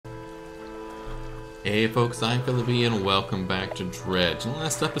Hey folks, I'm Philippi and welcome back to Dredge. In the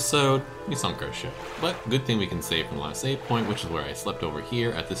last episode, we sunk our ship. But good thing we can save from the last save point, which is where I slept over here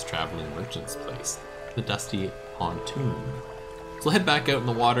at this traveling merchant's place, the Dusty Pontoon. So I'll head back out in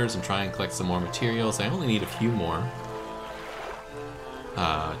the waters and try and collect some more materials. I only need a few more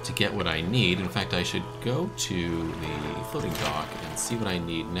to get what I need. In fact, I should go to the floating dock and see what I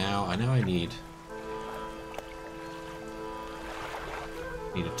need now. I know I need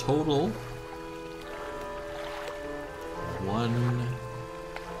a total one.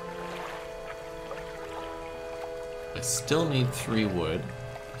 I still need 3 wood.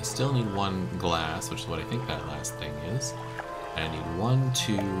 I still need 1 glass, which is what I think that last thing is. I need 1,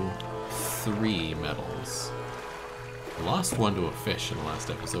 2, 3 metals. I lost 1 to a fish in the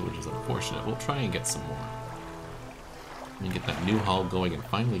last episode, which is unfortunate. We'll try and get some more. And get that new hull going and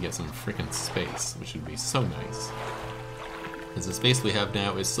finally get some freaking space, which would be so nice. Because the space we have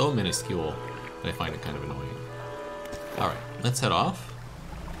now is so minuscule that I find it kind of annoying. Alright, let's head off.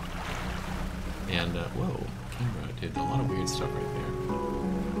 And, whoa, camera did a lot of weird stuff right there.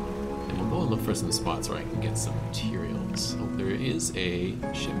 And we'll go and look for some spots where I can get some materials. Oh, there is a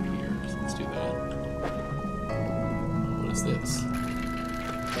ship here, so let's do that. What is this?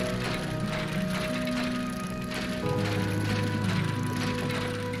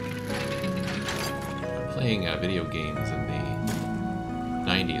 Playing video games in the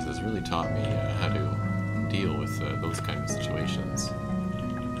 90s has really taught me how to deal with those kind of situations.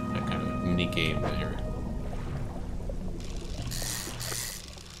 That kind of mini game there.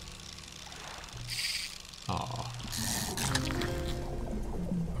 Aw.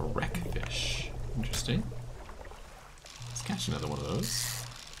 A wreckfish. Interesting. Let's catch another one of those.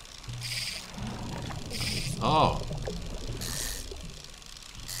 Oh!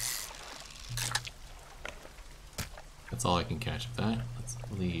 That's all I can catch of that. Let's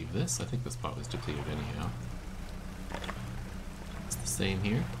leave this. I think this spot was depleted anyhow. It's the same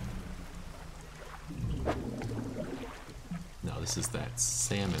here. No, this is that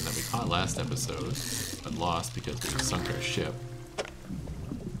salmon that we caught last episode, but lost because we sunk our ship.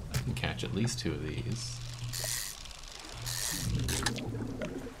 I can catch at least 2 of these. In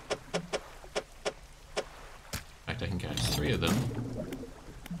fact, I can catch 3 of them.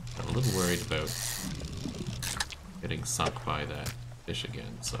 I'm a little worried about getting sunk by that fish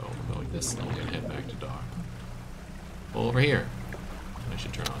again, so we'll go like this and we're gonna head back to dock. Over here. I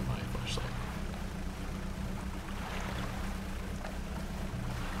should turn on my flashlight.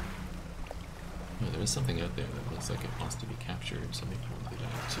 Oh, there is something out there that looks like it wants to be captured, so maybe we'll do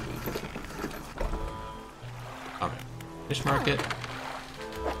that too. Alright. Fish market.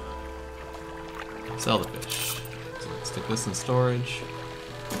 Sell the fish. So let's stick this in storage.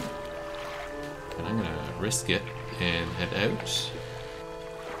 And I'm gonna risk it and head out.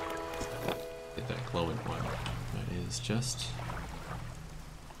 Get that glowing one. That is just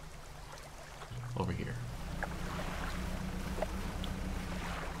over here.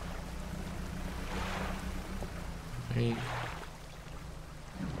 Right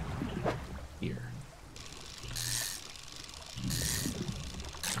here.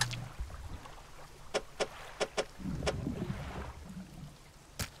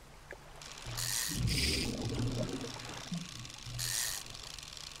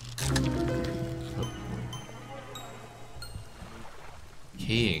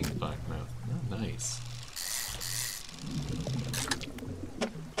 King blackmouth. Oh, nice.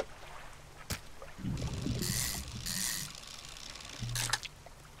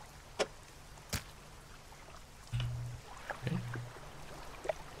 Okay.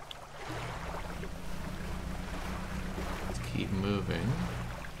 Let's keep moving.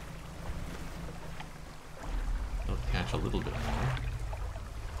 I'll catch a little bit more.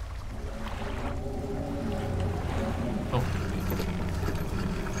 Oh.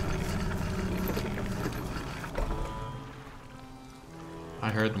 I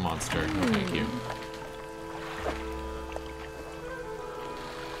heard the monster. Oh, thank you.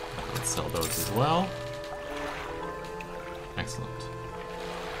 Let's sell those as well. Excellent.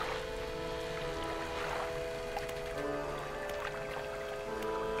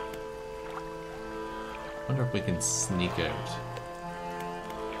 Wonder if we can sneak out.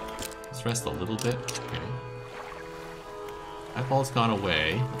 Let's rest a little bit. Okay. Eyeball's gone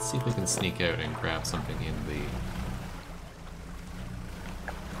away. Let's see if we can sneak out and grab something in the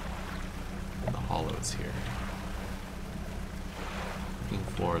hollows here. Looking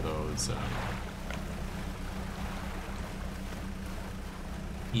for those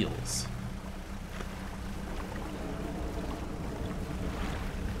eels.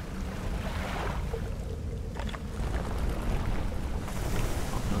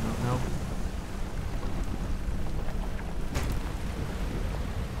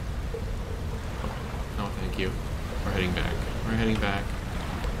 heading back.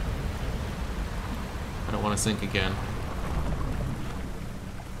 I don't want to sink again.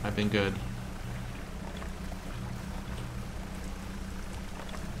 I've been good.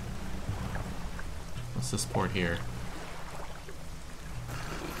 What's this port here?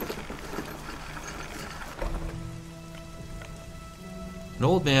 An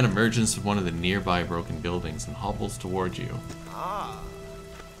old man emerges from one of the nearby broken buildings and hobbles toward you.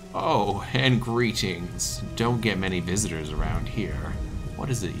 Oh, and greetings. Don't get many visitors around here. What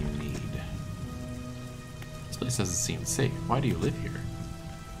is it you need? This place doesn't seem safe. Why do you live here?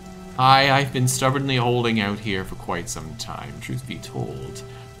 I've been stubbornly holding out here for quite some time. Truth be told,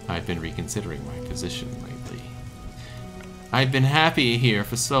 I've been reconsidering my position lately. I've been happy here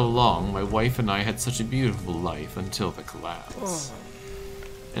for so long. My wife and I had such a beautiful life until the collapse.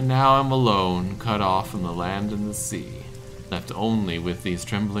 And now I'm alone, cut off from the land and the sea, left only with these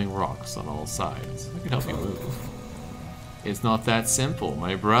trembling rocks on all sides. I can help you move. It's not that simple.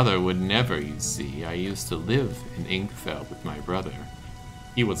 My brother would never, you see. I used to live in Inkfell with my brother.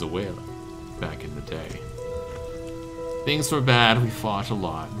 He was a whaler back in the day. Things were bad. We fought a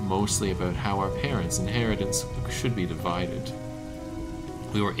lot, mostly about how our parents' inheritance should be divided.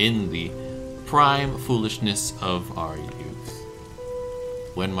 We were in the prime foolishness of our youth.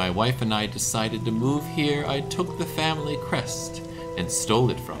 When my wife and I decided to move here, I took the family crest and stole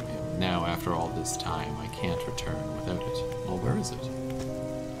it from him. Now, after all this time, I can't return without it. Well, where is it?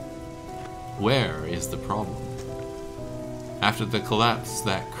 Where is the problem? After the collapse,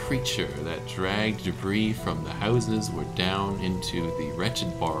 that creature that dragged debris from the houses went down into the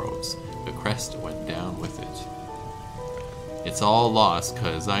wretched burrows. The crest went down with it. It's all lost,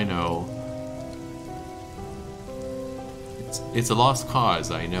 cause I know. It's a lost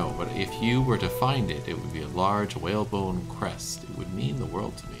cause, I know, but if you were to find it, it would be a large whalebone crest. It would mean the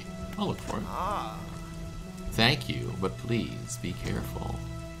world to me. I'll look for it. Thank you, but please be careful.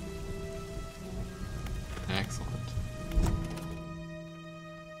 Excellent.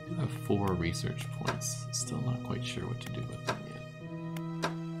 I have 4 research points. Still not quite sure what to do with them yet.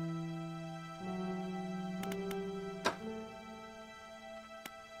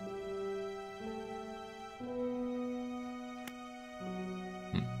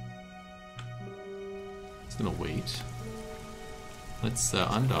 Just gonna wait. Let's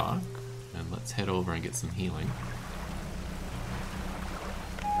undock and let's head over and get some healing.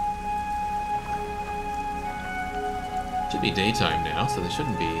 Should be daytime now, so they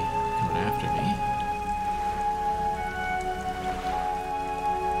shouldn't be coming after me.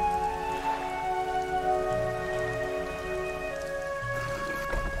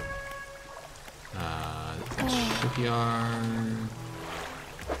 Shipyard.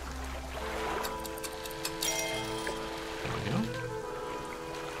 There we go.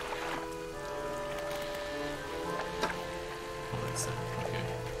 Oh, that's it. Okay.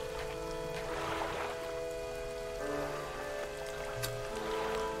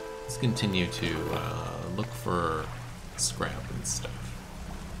 Let's continue to look for scrap and stuff.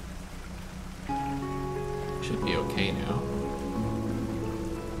 Should be okay now.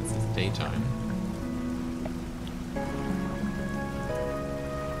 This is daytime.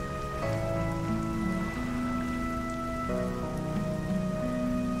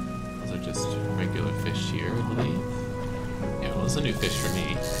 Those are just regular fish here, I believe. Yeah, well, it's a new fish for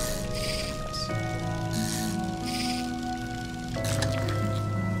me.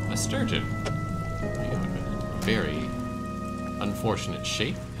 A sturgeon. Very unfortunate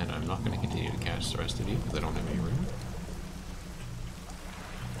shape, and I'm not going to continue to catch the rest of you because I don't have any room.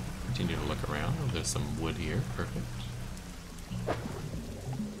 Continue to look around. Oh, there's some wood here. Perfect.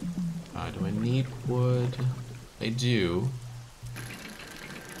 Do I need wood? I do.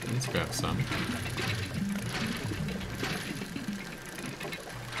 Let's grab some.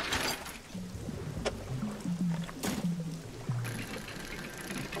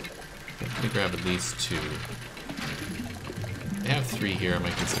 I'm gonna grab at least 2. I have 3 here. I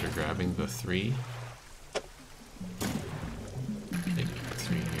might consider grabbing the 3. I do have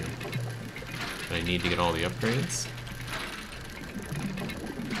 3 here. But I need to get all the upgrades.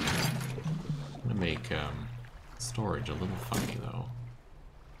 I'm gonna make storage a little funny though.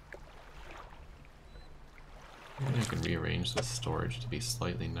 Maybe I can rearrange the storage to be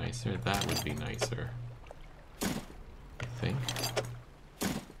slightly nicer. That would be nicer, I think.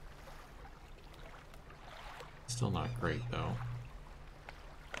 Still not great though.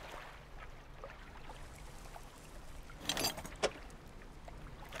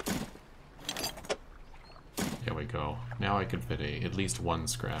 There we go. Now I could fit at least 1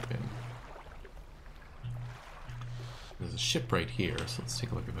 scrap in. There's a ship right here, so let's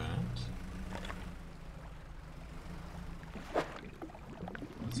take a look at that.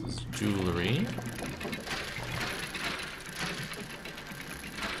 This is jewelry.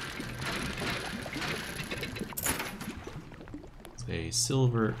 It's a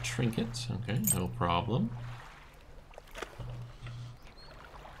silver trinket. Okay, no problem.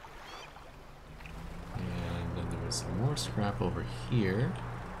 And then there was some more scrap over here.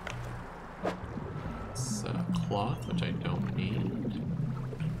 It's cloth, which I don't need. And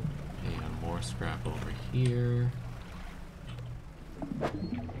more scrap over here.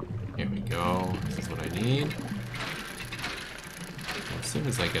 Here we go. This is what I need. As soon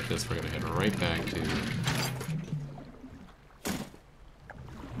as I get this, we're going to head right back to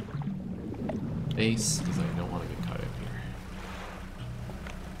base, because I don't want to get caught in here.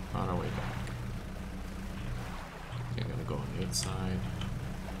 On our way back. I'm going to go on the outside.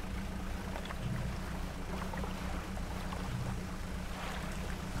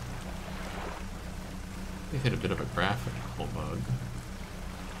 We've hit a bit of a graphical bug.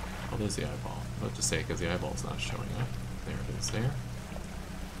 Oh, there's the eyeball. I was to say, because the eyeball's not showing up. There it is there.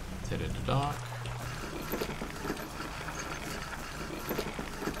 Let's head into dock.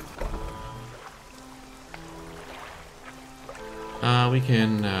 We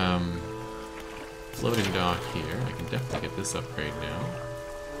can floating dock here. I can definitely get this upgrade now.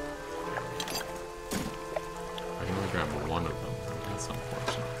 I can only grab one of them. That's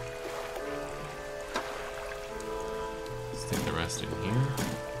unfortunate. Let's take the rest in here.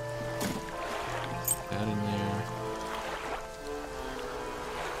 Put that in there.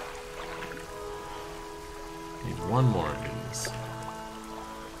 Need one more of these.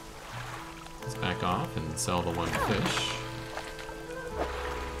 Let's back off and sell the one fish.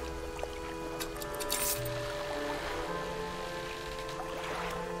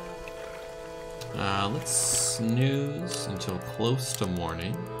 Let's snooze until close to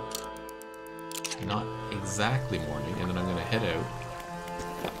morning. Not exactly morning, and then I'm going to head out.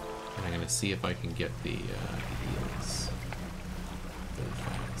 And I'm going to see if I can get the eels really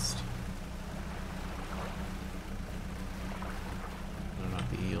fast. No, not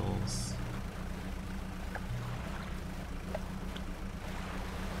the eels.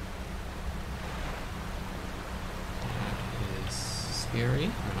 That is scary.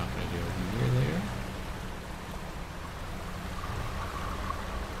 We're not going to do it near there.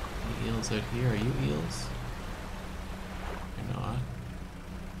 Eels out here, are you eels? You're not.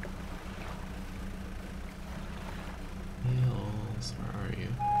 Eels, where are you?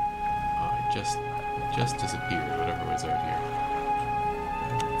 Oh, it just disappeared, whatever was out here.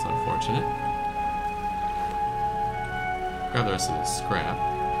 It's unfortunate. Grab the rest of this scrap.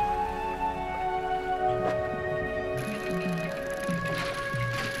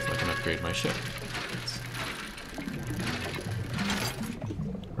 So I can upgrade my ship.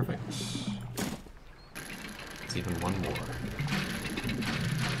 Perfect. It's even one more.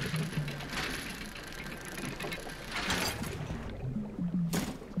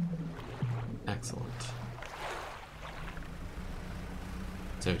 Excellent.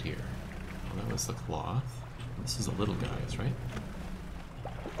 It's out here. Well, that was the cloth. This is the little guys, right?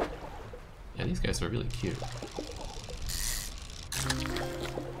 Yeah, these guys are really cute.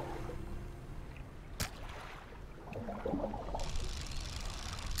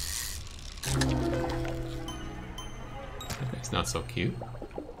 It's not so cute.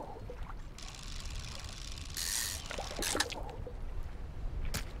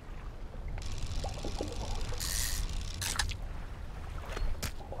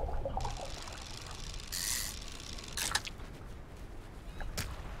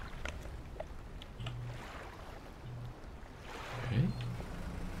 Okay.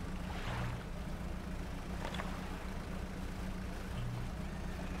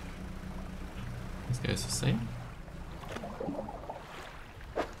 This guy's the same.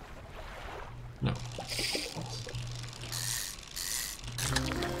 No.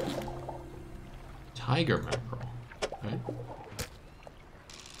 Tiger mackerel, right?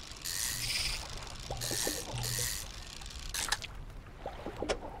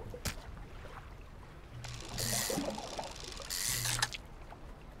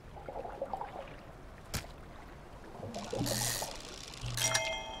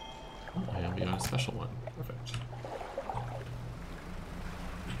 I am beyond a special one. Perfect.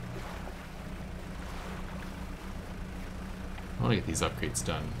 I want to get these upgrades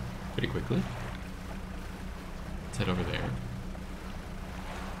done pretty quickly. Let's head over there.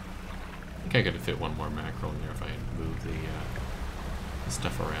 I think I could fit one more mackerel in there if I move the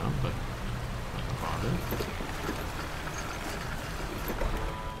stuff around, but not gonna bother.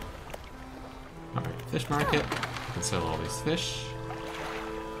 Alright, fish market. I can sell all these fish.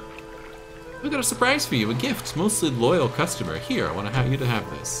 We've got a surprise for you, a gift. Mostly loyal customer. Here, I want you to have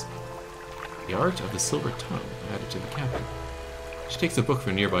this. The Art of the Silver Tongue. Added to the cabinet. She takes a book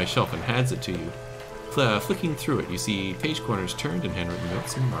from a nearby shelf and hands it to you. Flicking through it, you see page corners turned and handwritten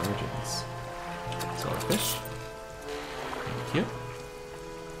notes and margins. Starfish. Thank you.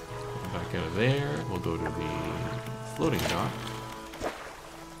 Back out of there. We'll go to the floating dock.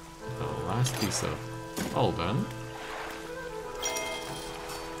 The last piece of all done.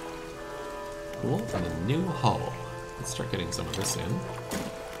 Cool. And the new hull. Let's start getting some of this in.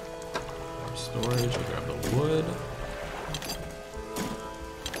 More storage. We'll grab the wood.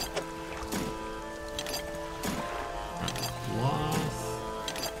 Grab the cloth.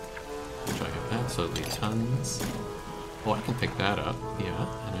 Which I have absolutely tons. Oh, I can pick that up. Yeah,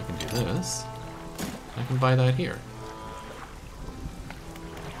 and I can do this. I can buy that here.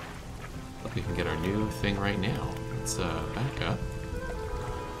 Look, we can get our new thing right now. Let's back up.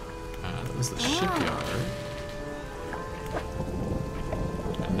 That was the shipyard.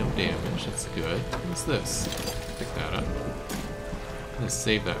 And no damage, that's good. What's this? Pick that up. I'm gonna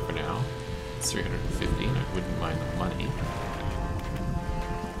save that for now. It's 350, and I wouldn't mind the money.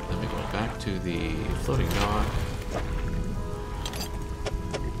 Then we go back to the floating dock.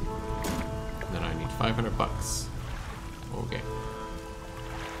 And then I need 500 bucks. Okay.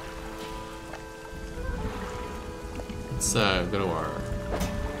 Let's go to our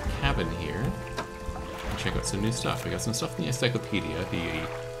cabin here and check out some new stuff. We got some stuff in the encyclopedia, the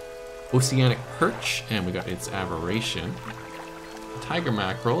oceanic perch, and we got its aberration. The tiger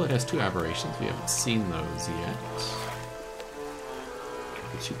mackerel, it has 2 aberrations. We haven't seen those yet.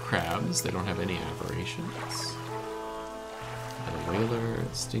 The 2 crabs, they don't have any aberrations. And a whaler,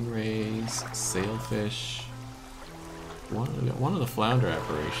 stingrays, sailfish. We got one of the flounder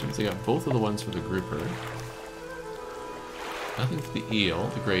aberrations. We got both of the ones for the grouper. Nothing for the eel,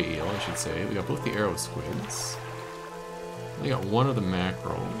 the gray eel, I should say. We got both the arrow squids. We got one of the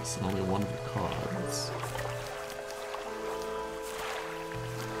mackerels, and only one of the cods.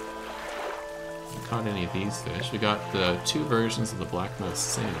 We caught any of these fish. We got the 2 versions of the blackmouth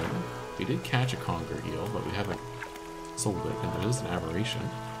salmon. We did catch a conger eel, but we haven't sold it, and there is an aberration.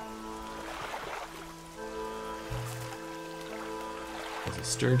 There's a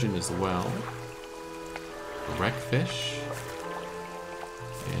sturgeon as well. A wreckfish.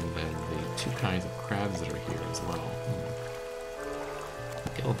 And then the 2 kinds of crabs that are here as well.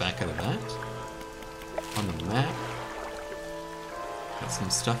 Okay, we'll back out of that. On the map, got some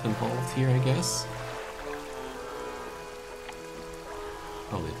stuff involved here, I guess.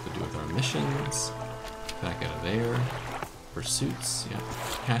 Probably have to do with our missions. Back out of there. Pursuits, yeah.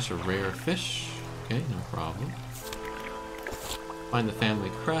 Catch a rare fish. Okay, no problem. Find the family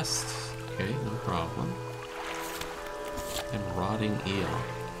crest. Okay, no problem. And rotting eel.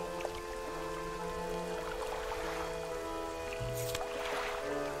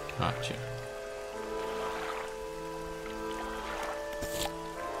 Gotcha.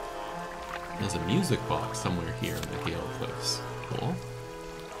 There's a music box somewhere here in the Gale Cliffs. Cool.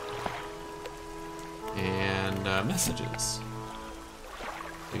 And messages.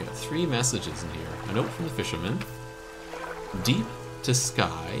 We got 3 messages in here. A note from the fisherman. Deep to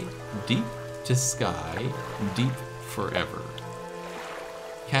sky, deep to sky, deep forever.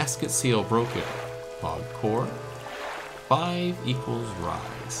 Casket seal broken. Log core. 5 equals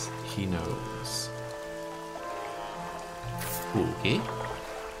rise. He knows. Okay.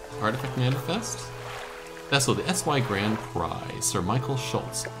 Artifact manifest. Vessel, the SY Grand Prize. Sir Michael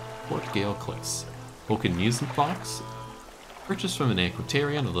Schultz. Port Gale Cliffs. Oaken Music Box. Purchased from an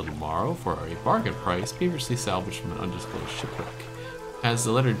antiquarian, a Little Morrow, for a bargain price, previously salvaged from an undisclosed shipwreck. Has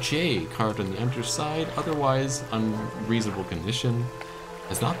the letter J carved on the underside, otherwise unreasonable condition.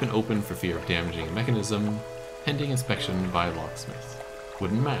 Has not been opened for fear of damaging a mechanism. Pending inspection by a locksmith.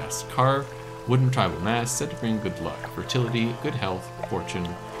 Wooden mask. Carved wooden tribal mask said to bring good luck, fertility, good health, fortune,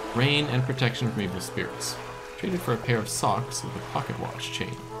 rain, and protection from evil spirits. Traded for a pair of socks with a pocket watch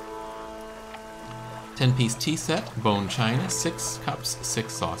chain. 10-piece tea set, bone china, 6 cups,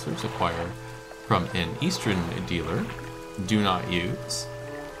 6 saucers, acquire from an Eastern dealer. Do not use.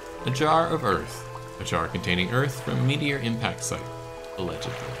 A jar of earth. A jar containing earth from meteor impact site.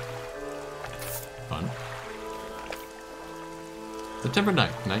 Allegedly. Fun. September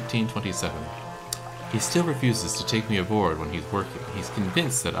 9th, 1927. He still refuses to take me aboard when he's working. He's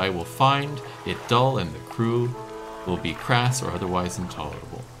convinced that I will find it dull and the crew will be crass or otherwise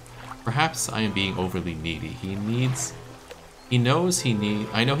intolerable. Perhaps I am being overly needy. I know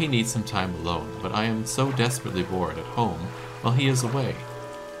he needs some time alone, but I am so desperately bored at home while he is away.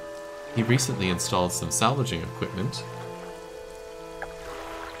 He recently installed some salvaging equipment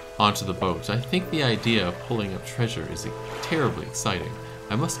onto the boat. I think the idea of pulling up treasure is terribly exciting.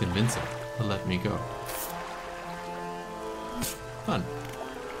 I must convince him to let me go. Fun.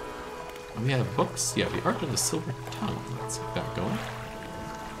 And we have books. Yeah, the Art of the Silver Tongue. Let's get that going.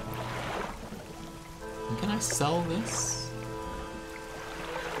 And can I sell this?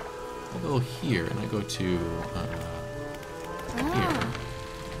 I go here and I go to here.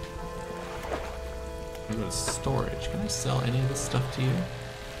 I go to storage. Can I sell any of this stuff to you?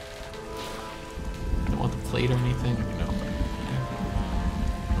 I don't want the plate or anything. No.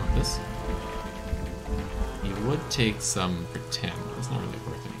 I want this. You would take some pretend. It's not really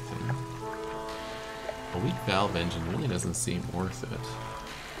worth anything. A weak valve engine really doesn't seem worth it.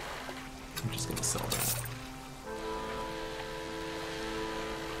 I'm just gonna sell that.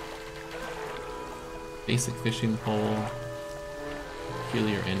 Basic fishing pole.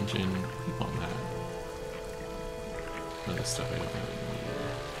 Peculiar engine. Keep on that. Other stuff I don't really need.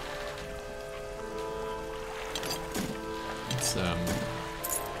 It's a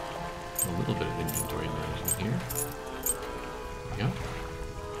little bit of inventory management here. There we go.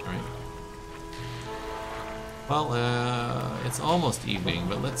 Alright. Well, it's almost evening,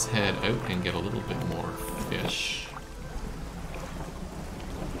 but let's head out and get a little bit more fish.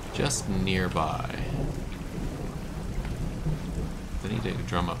 Just nearby. I need to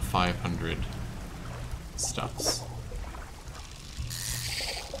drum up 500 stuffs.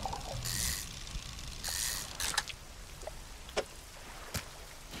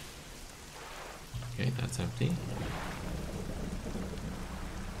 Okay, that's empty.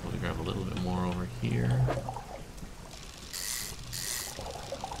 We'll grab a little bit more over here.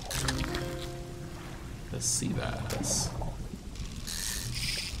 The sea bass.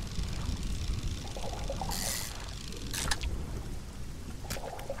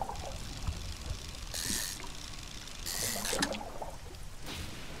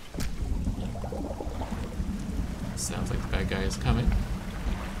 Sounds like the bad guy is coming.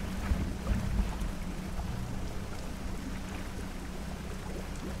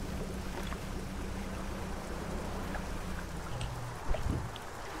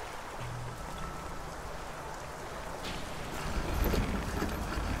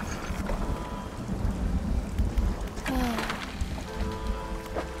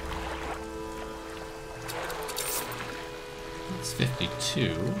 It's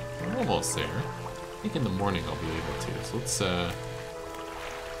 52. We're almost there. I think in the morning I'll be able to. So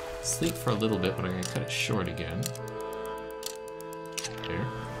let's sleep for a little bit, but I'm gonna cut it short again. There.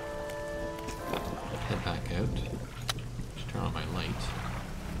 Head back out. Just turn on my light.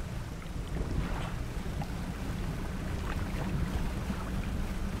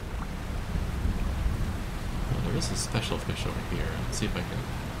 Oh, there is a special fish over here. Let's see if I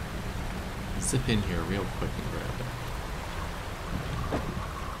can zip in here real quick and grab it.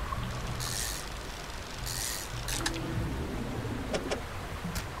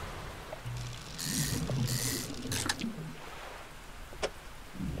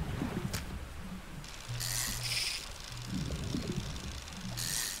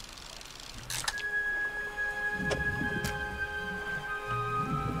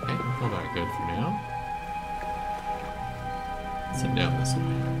 Good for now. Let's head down this way.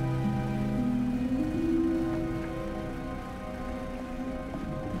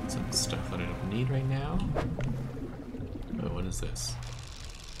 Some stuff that I don't need right now. Oh, what is this?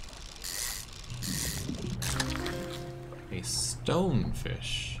 A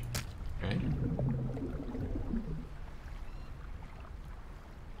stonefish. Okay.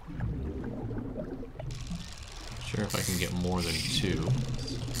 Not sure if I can get more than 2.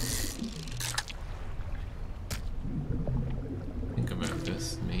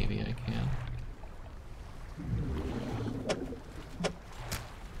 This, maybe I can.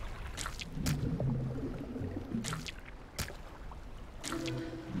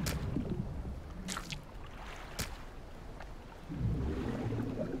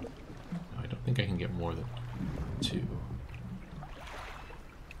 No, I don't think I can get more than 2.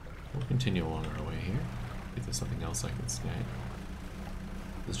 We'll continue along our way here. If there's something else I can snag.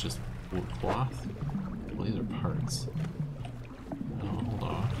 This is just wood cloth. Well, these are parts. Oh, hold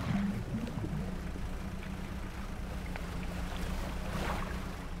on.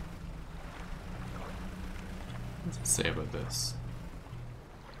 What does it say about this?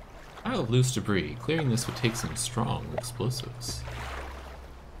 Pile of loose debris. Clearing this would take some strong explosives.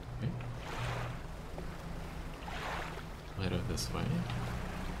 Okay. We'll head out this way.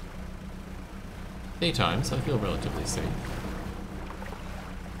 Daytime, so I feel relatively safe.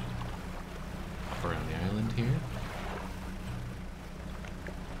 Up around the island here.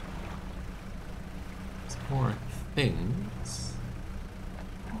 More things.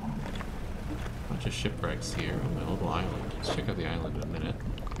 bunch of shipwrecks here on my little island. Let's check out the island in a minute.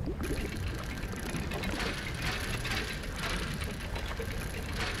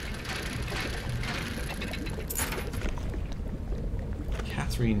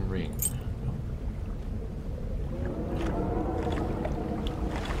 Catherine Ring.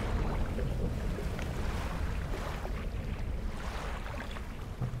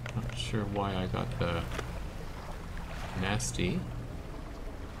 Not sure why I got the nasty.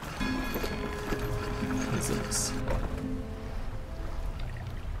 What is this?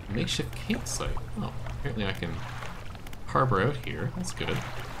 Makeshift campsite. Oh, apparently I can harbor out here. That's good.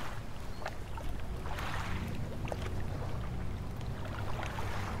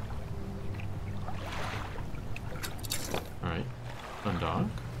 Alright. Undock.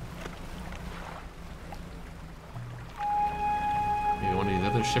 Maybe one of these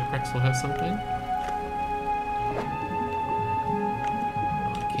other shipwrecks will have something?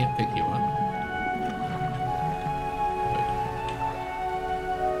 Oh, I can't pick you up.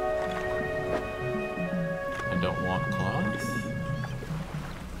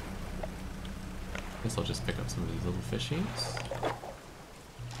 Guess I'll just pick up some of these little fishies.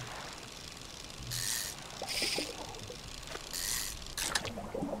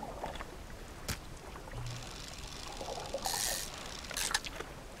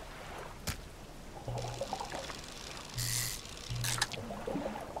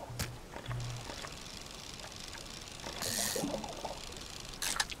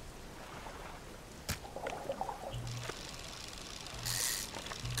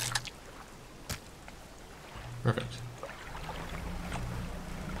 Perfect.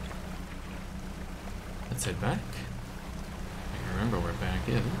 Let's head back. I can remember where back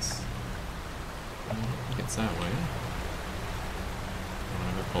is. I think it's that way. I don't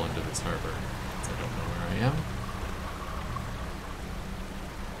ever pull into this harbor, because I don't know where I am.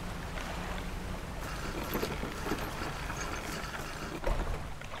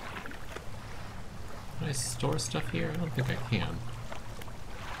 Can I store stuff here? I don't think I can.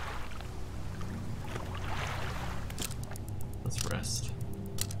 Let's rest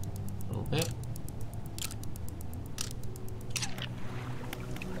a little bit.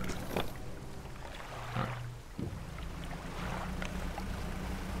 Alright.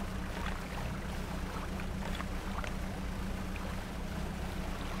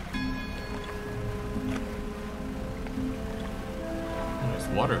 There's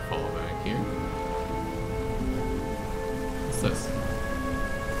waterfall back here. What's this?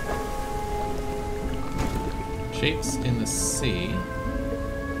 Shapes in the sea.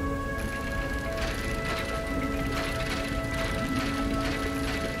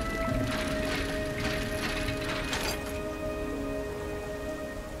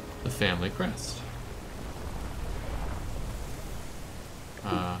 The family crest.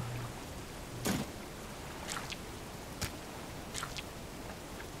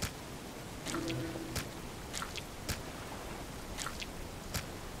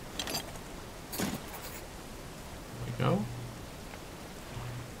 Go.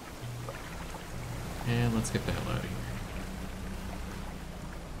 And let's get the hell out of here.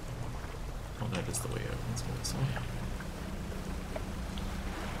 Well, that is the way out. Let's go this way.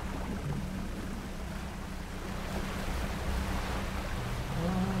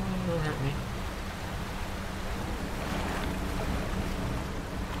 Oh, don't hurt me.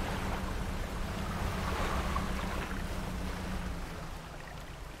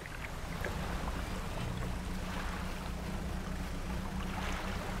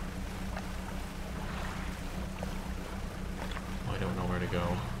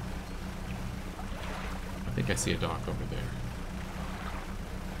 Go. I think I see a dock over there.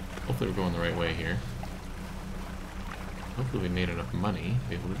 Hopefully we're going the right way here. Hopefully we made enough money to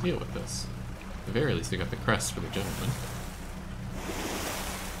be able to deal with this. At the very least we got the crest for the gentleman.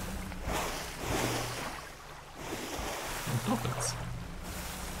 And dolphins.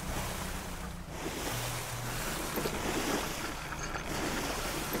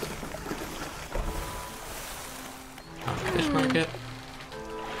 Fish market.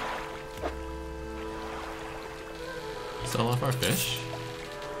 Sell off our fish.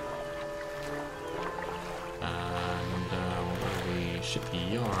 And we'll go to the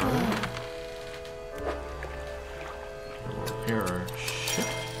shipyard. We'll repair our ship.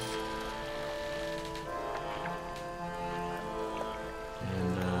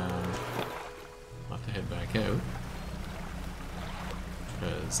 And we'll have to head back out.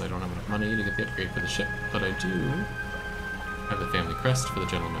 Because I don't have enough money to get the upgrade for the ship. But I do have the family crest for the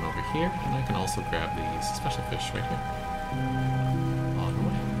gentleman over here. And I can also grab these special fish right here. On the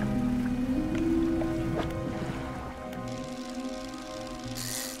way.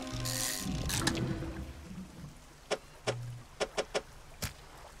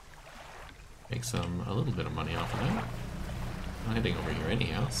 little bit of money off of that. I'm heading over here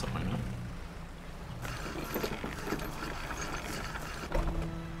anyhow, so why not?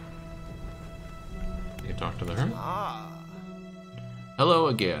 You can talk to the hermit. Hello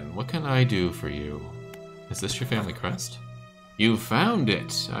again. What can I do for you? Is this your family crest? You found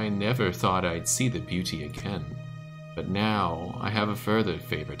it! I never thought I'd see the beauty again. But now, I have a further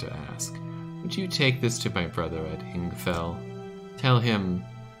favor to ask. Would you take this to my brother at Ingfell? Tell him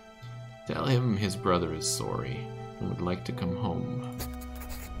his brother is sorry and would like to come home.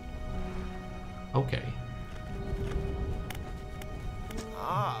 Okay.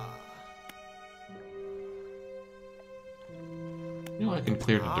 You know I can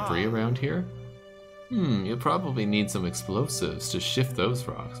clear the debris around here? You'll probably need some explosives to shift those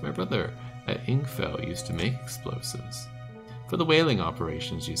rocks. My brother at Ingfell used to make explosives. For the whaling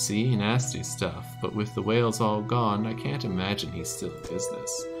operations, you see, nasty stuff, but with the whales all gone, I can't imagine he's still in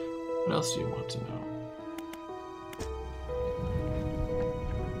business. What else do you want to know?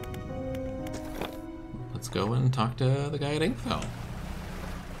 Let's go and talk to the guy at Ingfell.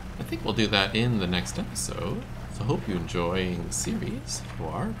 I think we'll do that in the next episode. So I hope you're enjoying the series. If you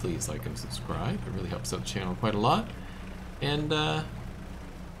are, please like and subscribe. It really helps out the channel quite a lot. And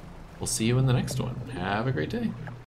we'll see you in the next one. Have a great day.